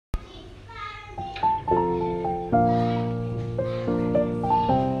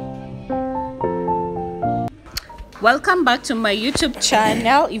Welcome back to my YouTube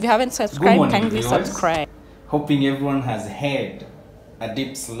channel. If you haven't subscribed, kindly viewers. subscribe. Hoping everyone has had a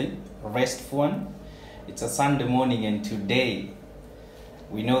deep sleep, a restful one. It's a Sunday morning, and today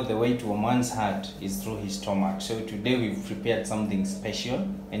we know the way to a man's heart is through his stomach. So today we've prepared something special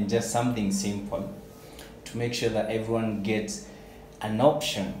and just something simple to make sure that everyone gets an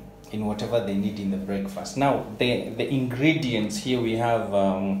option in whatever they need in the breakfast. Now the ingredients here, we have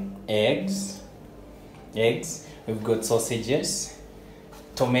eggs, we've got sausages,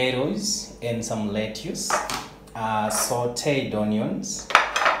 tomatoes, and some lettuce, sauteed onions,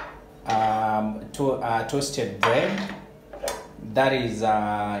 toasted bread, that is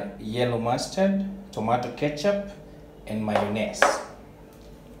yellow mustard, tomato ketchup, and mayonnaise.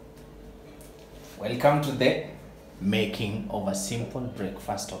 Welcome to the making of a simple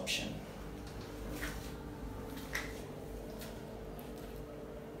breakfast option.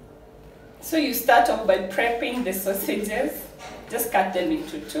 So you start off by prepping the sausages. Just cut them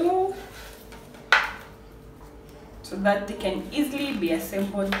into two so that they can easily be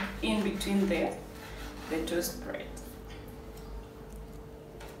assembled in between the toast bread.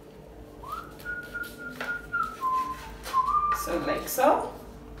 So like so.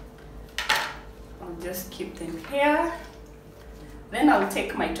 I'll just keep them here. Then I'll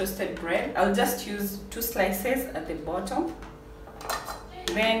take my toasted bread. I'll just use 2 slices at the bottom.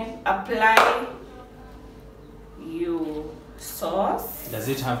 Then apply your sauce. Does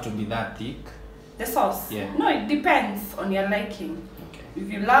it have to be that thick? The sauce? Yeah. No, it depends on your liking. Okay.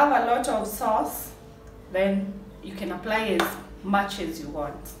 If you love a lot of sauce, then you can apply as much as you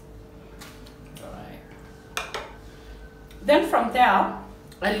want. Alright. Then from there,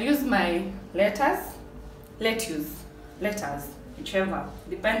 I'll use my lettuce, whichever.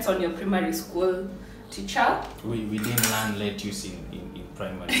 Depends on your primary school teacher. We didn't learn lettuce in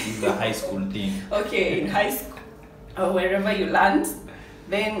primary. This is a high school thing. Okay, in high school or wherever you learned.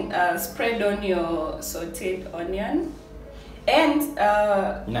 Then spread on your sauteed onion. And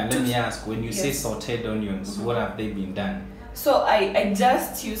now let me ask, when you say yes. sauteed onions, what have they been done? So I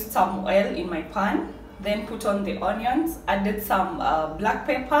just used some oil in my pan, then put on the onions, added some black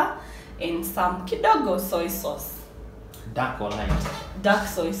pepper and some kidogo soy sauce. Dark or light? Dark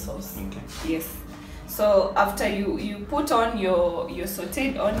soy sauce. Okay. Yes. So after you put on your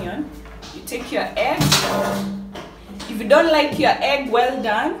sauteed onion, you take your egg. If you don't like your egg well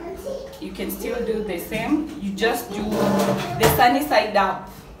done, you can still do the same. You just do the sunny side up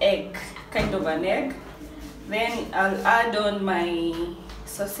egg, kind of an egg. Then I'll add on my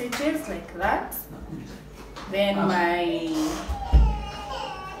sausages like that. Then my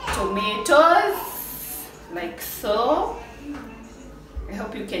tomatoes, like so. I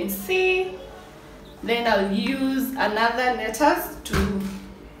hope you can see. Then I'll use another lettuce to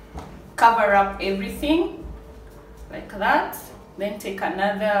cover up everything, like that. Then take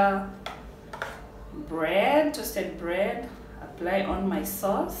another bread, toasted bread, apply on my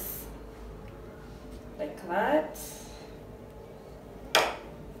sauce, like that,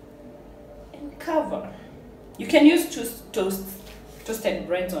 and cover. You can use toasted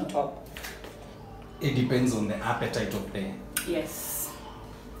breads on top. It depends on the appetite of the... Yes.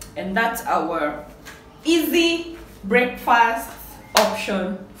 And that's our easy breakfast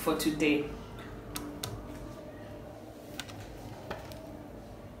option for today.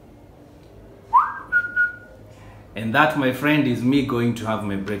 And that, my friend, is me going to have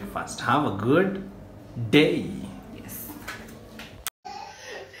my breakfast. Have a good day. Yes.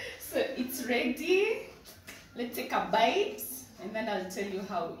 So it's ready. Let's take a bite and then I'll tell you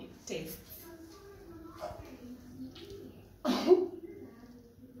how it tastes.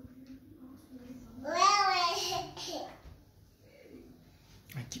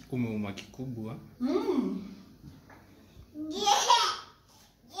 Umeuma kikubwa. You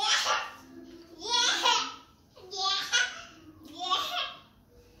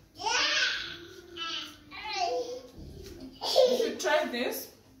should try this.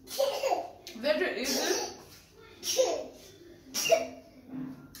 Very easy.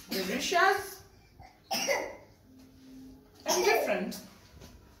 Delicious. And different.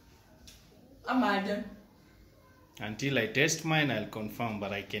 Imagine. Until I taste mine, I'll confirm,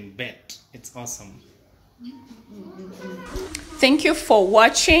 but I can bet it's awesome. Thank you for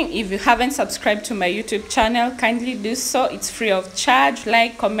watching. If you haven't subscribed to my YouTube channel, kindly do so. It's free of charge.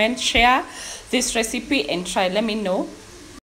 Like, comment, share this recipe and try. Let me know